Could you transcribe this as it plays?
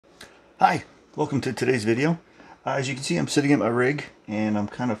Hi, welcome to today's video. As you can see, I'm sitting at my rig and I'm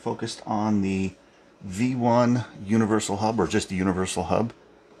kind of focused on the V1 universal hub, or just the universal hub,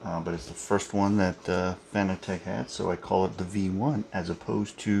 but it's the first one that Fanatec had, so I call it the V1 as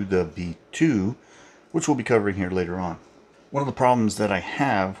opposed to the V2, which we'll be covering here later on. One of the problems that I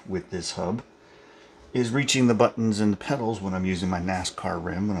have with this hub is reaching the buttons and the pedals when I'm using my NASCAR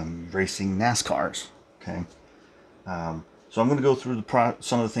rim, when I'm racing NASCARs. Okay. So I'm going to go through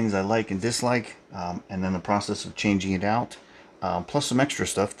some of the things I like and dislike, and then the process of changing it out, plus some extra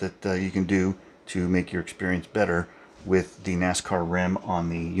stuff that you can do to make your experience better with the NASCAR rim on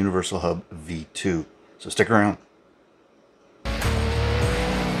the Universal Hub V2. So stick around. And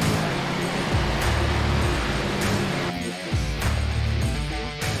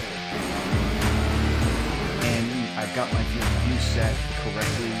I've got my view set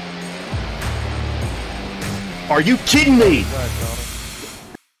correctly. Are you kidding me?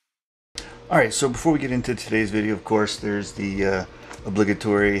 Alright, so before we get into today's video, of course, there's the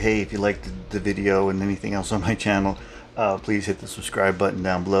obligatory, hey, if you liked the video and anything else on my channel, please hit the subscribe button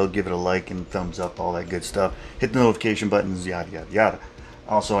down below, give it a like and thumbs up, all that good stuff. Hit the notification buttons, yada, yada, yada.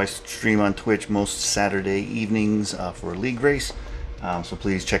 Also, I stream on Twitch most Saturday evenings for a league race, so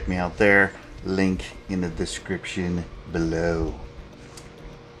please check me out there. Link in the description below.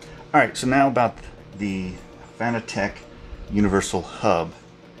 Alright, so now about the Fanatec Universal Hub.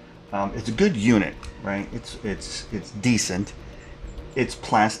 It's a good unit, right? It's decent. It's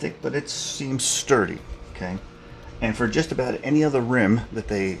plastic, but it seems sturdy, okay? And for just about any other rim that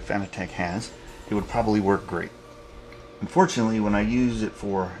Fanatec has, it would probably work great. Unfortunately, when I use it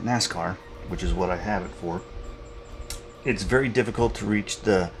for NASCAR, which is what I have it for, it's very difficult to reach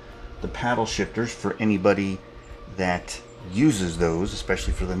the paddle shifters for anybody that uses those,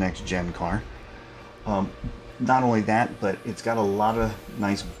 especially for the next gen car. Not only that, but it's got a lot of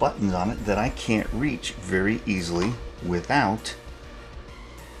nice buttons on it that I can't reach very easily without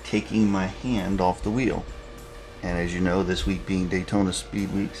taking my hand off the wheel. And as you know, this week being Daytona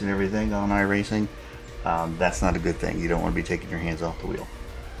Speed Weeks and everything on iRacing, that's not a good thing. You don't want to be taking your hands off the wheel.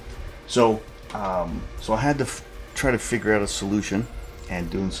 So I had to try to figure out a solution, and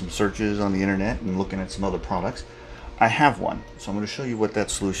doing some searches on the internet and looking at some other products. I have one, so I'm going to show you what that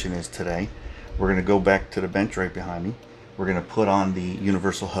solution is today. We're going to go back to the bench right behind me. We're going to put on the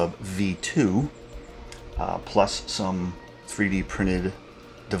Universal Hub V2, plus some 3D printed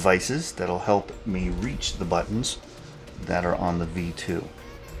devices that'll help me reach the buttons that are on the V2.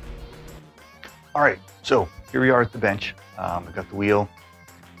 All right, so here we are at the bench. I've got the wheel,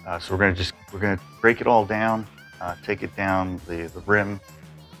 so we're going to break it all down, take it down the rim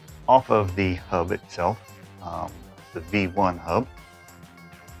off of the hub itself, the V1 hub.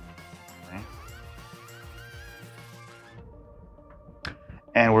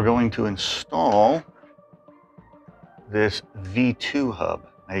 And we're going to install this V2 hub.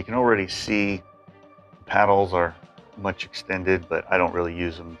 Now you can already see the paddles are much extended, but I don't really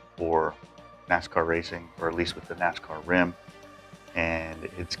use them for NASCAR racing, or at least with the NASCAR rim. And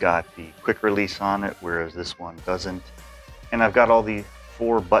it's got the quick release on it, whereas this one doesn't. And I've got all the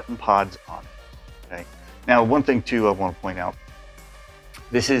 4 button pods on it. Okay. Now, one thing too I want to point out,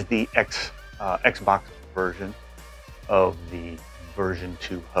 this is the Xbox version of the version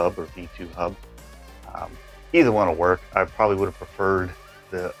 2 hub, or V2 hub. Either one will work. I probably would have preferred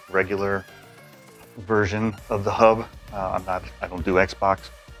the regular version of the hub. I don't do Xbox,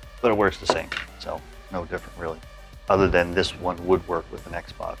 but it works the same, so no different really, other than this one would work with an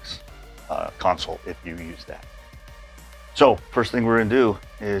Xbox console if you use that. So first thing we're going to do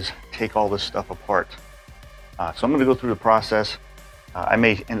is take all this stuff apart. So I'm going to go through the process. I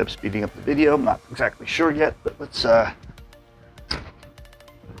may end up speeding up the video. I'm not exactly sure yet, but let's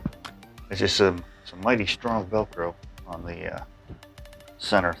it's just some mighty strong Velcro on the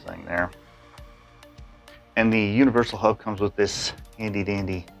center thing there. And the Universal Hub comes with this handy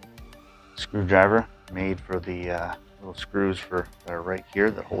dandy screwdriver made for the little screws that are right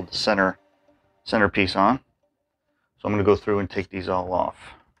here that hold the centerpiece on. So I'm going to go through and take these all off.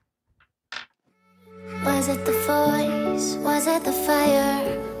 Was it the voice? Was it the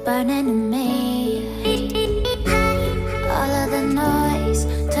fire burning in me? All of the noise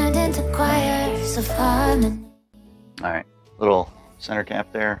turned into choirs of harmony. Alright, little center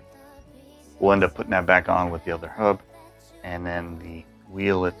cap there. We'll end up putting that back on with the other hub. And then the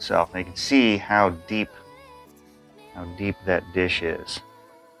wheel itself. Now you can see how deep that dish is.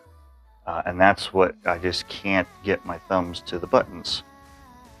 And that's what I just can't get my thumbs to the buttons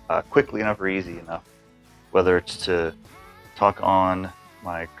quickly enough or easy enough. Whether it's to talk on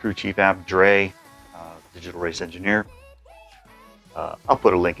my crew chief app, Dre, digital race engineer, I'll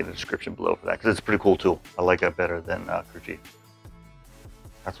put a link in the description below for that, because it's a pretty cool tool. I like that better than Crew Chief.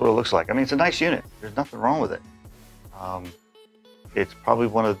 That's what it looks like. I mean, it's a nice unit. There's nothing wrong with it. It's probably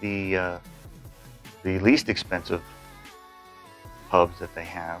one of the least expensive hubs that they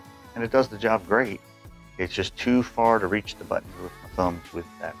have, and it does the job great. It's just too far to reach the buttons with my thumbs with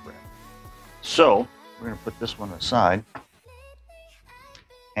that rim. So we're going to put this one aside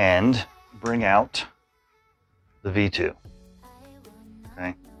and bring out the V2.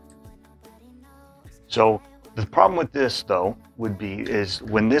 Okay. So the problem with this, though, would be is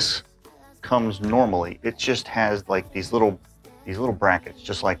when this comes normally, it just has like these little brackets,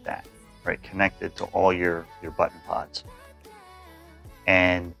 just like that, right, connected to all your button pods,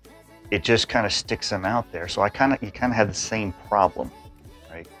 and it just kind of sticks them out there. So you kind of have the same problem,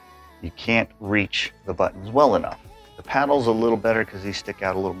 right? You can't reach the buttons well enough. The paddle's a little better because these stick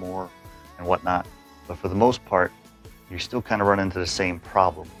out a little more and whatnot, but for the most part, you still kind of run into the same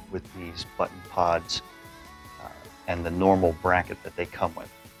problem with these button pods and the normal bracket that they come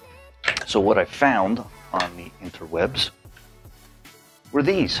with. So what I found on the interwebs were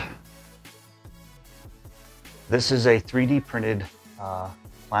these. This is a 3D printed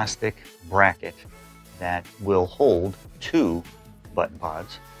plastic bracket that will hold 2 button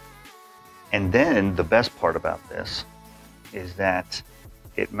pods. And then the best part about this is that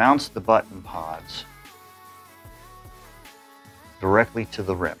it mounts the button pods directly to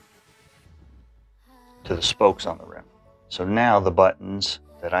the rim, to the spokes on the rim. So now the buttons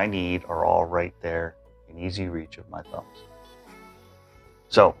that I need are all right there in easy reach of my thumbs.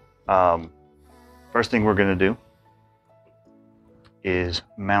 So first thing we're going to do is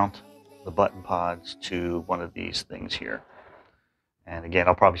mount the button pods to one of these things here. And again,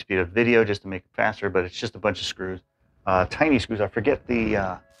 I'll probably speed up the video just to make it faster, but it's just a bunch of screws, tiny screws. I forget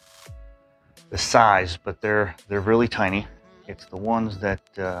the size, but they're really tiny. It's the ones that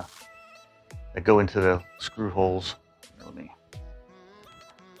go into the screw holes. Let me.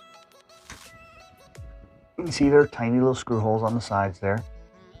 You can see they're tiny little screw holes on the sides there.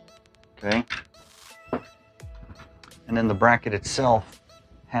 Okay. And then the bracket itself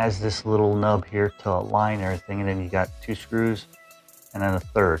has this little nub here to align everything, and then you got 2 screws and then a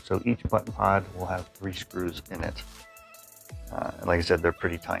third. So each button pod will have 3 screws in it. Like I said, they're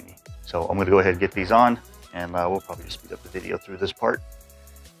pretty tiny. So I'm going to go ahead and get these on, and we'll probably just speed up the video through this part.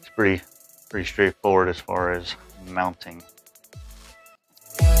 It's pretty straightforward as far as mounting.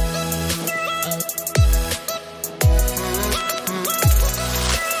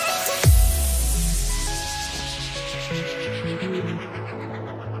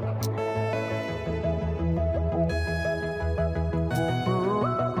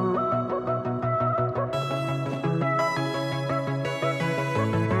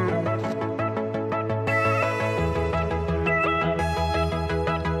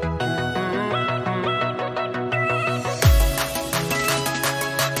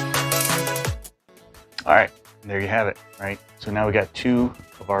 All right, there you have it, right? So now we got 2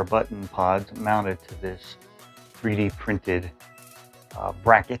 of our button pods mounted to this 3D printed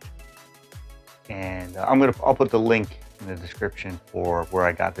bracket. And I'll put the link in the description for where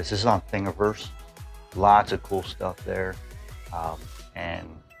I got this. This is on Thingiverse. Lots of cool stuff there. And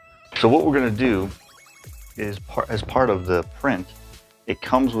so what we're gonna do is as part of the print, it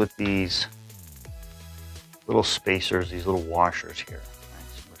comes with these little spacers, these little washers here. Right,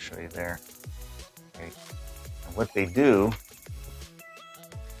 so I'll show you there. Okay. And what they do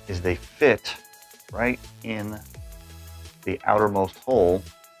is they fit right in the outermost hole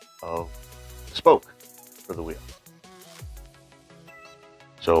of the spoke for the wheel.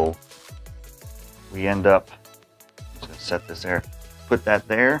 So we end up, I'm just gonna set this there, put that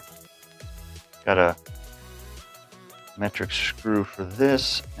there, got a metric screw for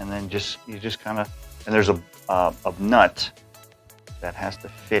this, and then you just kind of, and there's a nut that has to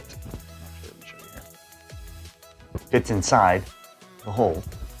fit, actually, let me show you here, fits inside the hole,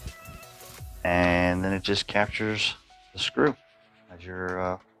 and then it just captures the screw as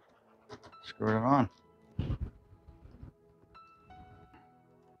you're screwing it on.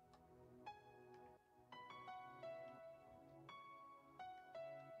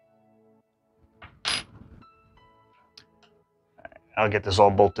 I'll get this all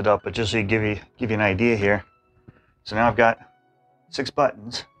bolted up, but just so you give you an idea here. So now I've got 6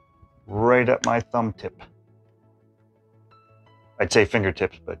 buttons right up my thumb tip. I'd say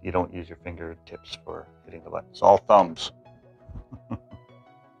fingertips, but you don't use your fingertips for hitting the buttons. All thumbs.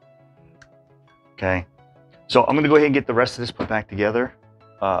 Okay. So I'm going to go ahead and get the rest of this put back together,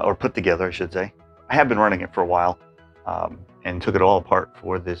 or put together, I should say. I have been running it for a while, and took it all apart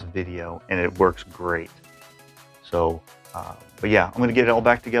for this video, and it works great. So, but yeah, I'm going to get it all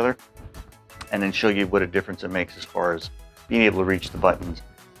back together and then show you what a difference it makes as far as being able to reach the buttons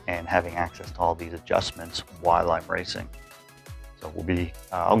and having access to all these adjustments while I'm racing. So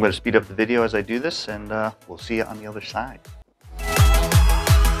I'm going to speed up the video as I do this, and we'll see you on the other side.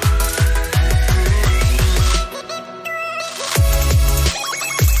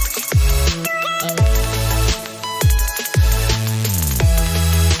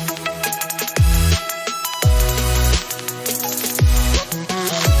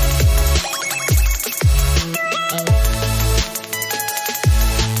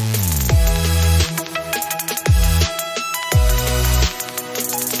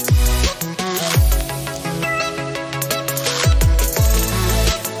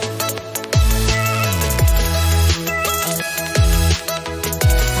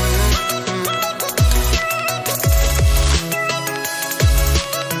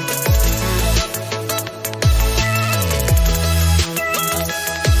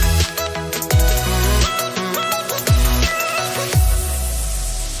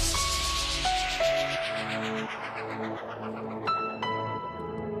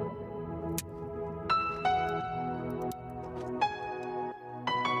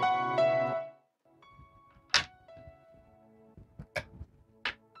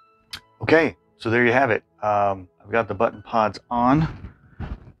 Okay, so there you have it. I've got the button pods on,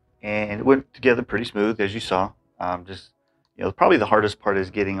 and it went together pretty smooth, as you saw. Probably the hardest part is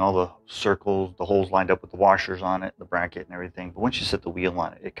getting all the circles, the holes lined up with the washers on it, the bracket and everything. But once you set the wheel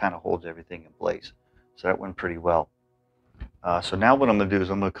on it, it kind of holds everything in place. So that went pretty well. So now what I'm going to do is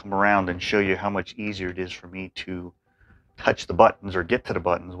I'm going to come around and show you how much easier it is for me to touch the buttons or get to the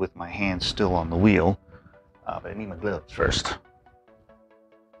buttons with my hands still on the wheel. But I need my gloves first.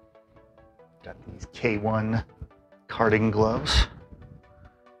 Got these K1 karting gloves.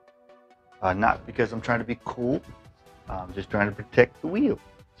 Not because I'm trying to be cool. I'm just trying to protect the wheel.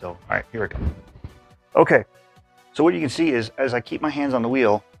 So, all right, here we go. Okay, so what you can see is as I keep my hands on the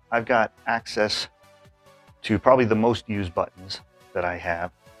wheel, I've got access to probably the most used buttons that I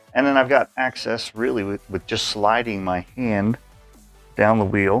have. And then I've got access really with just sliding my hand down the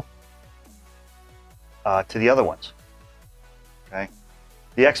wheel to the other ones. Okay.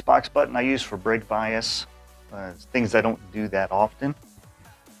 The Xbox button I use for brake bias, things I don't do that often.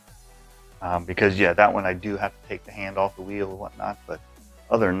 Because yeah, that one I do have to take the hand off the wheel and whatnot, but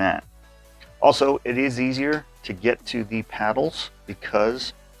other than that. Also, it is easier to get to the paddles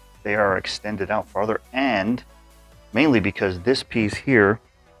because they are extended out farther, and mainly because this piece here,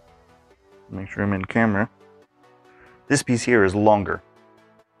 make sure I'm in camera, this piece here is longer,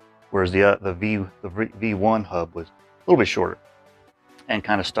 whereas the V1 hub was a little bit shorter and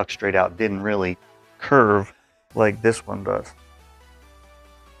kind of stuck straight out, didn't really curve like this one does.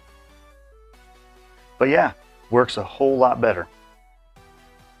 But yeah, works a whole lot better.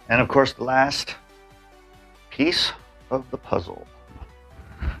 And of course, the last piece of the puzzle.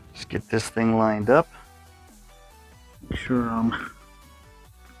 Just get this thing lined up. Make sure I'm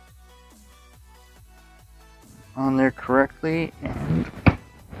on there correctly and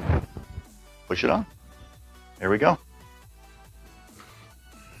push it on. There we go.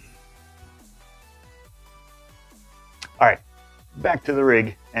 All right, back to the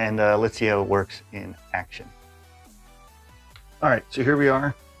rig, and let's see how it works in action. All right, so here we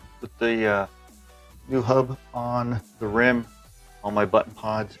are with the new hub on the rim, all my button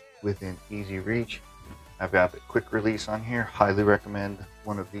pods within easy reach. I've got a quick release on here. Highly recommend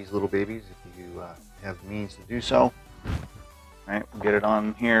one of these little babies if you have the means to do so. All right, we'll get it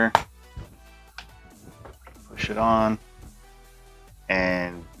on here, push it on,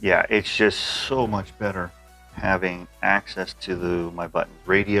 and yeah, it's just so much better having access to my buttons,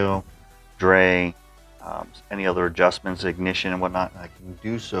 radio, dray, any other adjustments, ignition and whatnot. And I can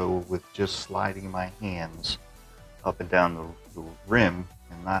do so with just sliding my hands up and down the rim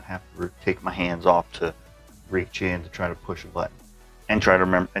and not have to take my hands off to reach in to try to push a button, and try to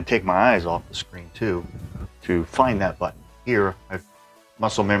remember and take my eyes off the screen too to find that button. Here,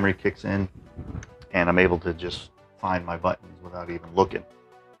 muscle memory kicks in and I'm able to just find my buttons without even looking.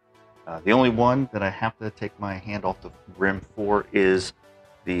 The only one that I have to take my hand off the rim for is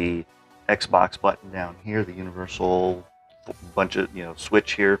the Xbox button down here, the universal bunch of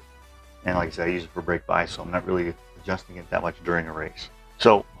switch here. And like I said, I use it for brake bias, so I'm not really adjusting it that much during a race.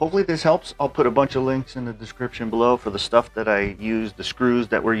 So hopefully this helps. I'll put a bunch of links in the description below for the stuff that I used, the screws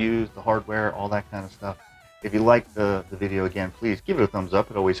that were used, the hardware, all that kind of stuff. If you like the video, again, please give it a thumbs up.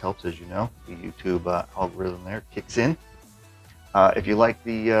 It always helps, as you know. The YouTube algorithm there kicks in. If you like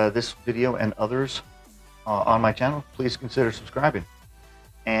this video and others on my channel, please consider subscribing.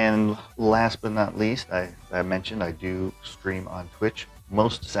 And last but not least, I mentioned I do stream on Twitch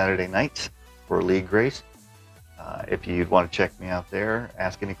most Saturday nights for League Race. If you'd want to check me out there,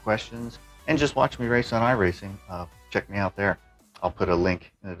 ask any questions, and just watch me race on iRacing, check me out there. I'll put a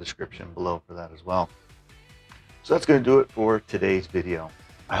link in the description below for that as well. So that's going to do it for today's video.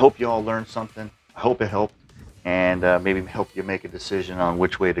 I hope you all learned something. I hope it helped, and maybe help you make a decision on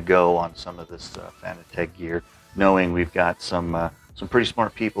which way to go on some of this Fanatec gear, knowing we've got some pretty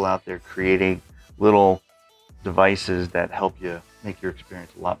smart people out there creating little devices that help you make your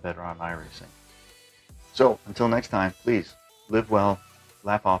experience a lot better on iRacing. So until next time, please live well,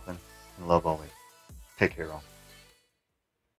 laugh often, and love always. Take care all.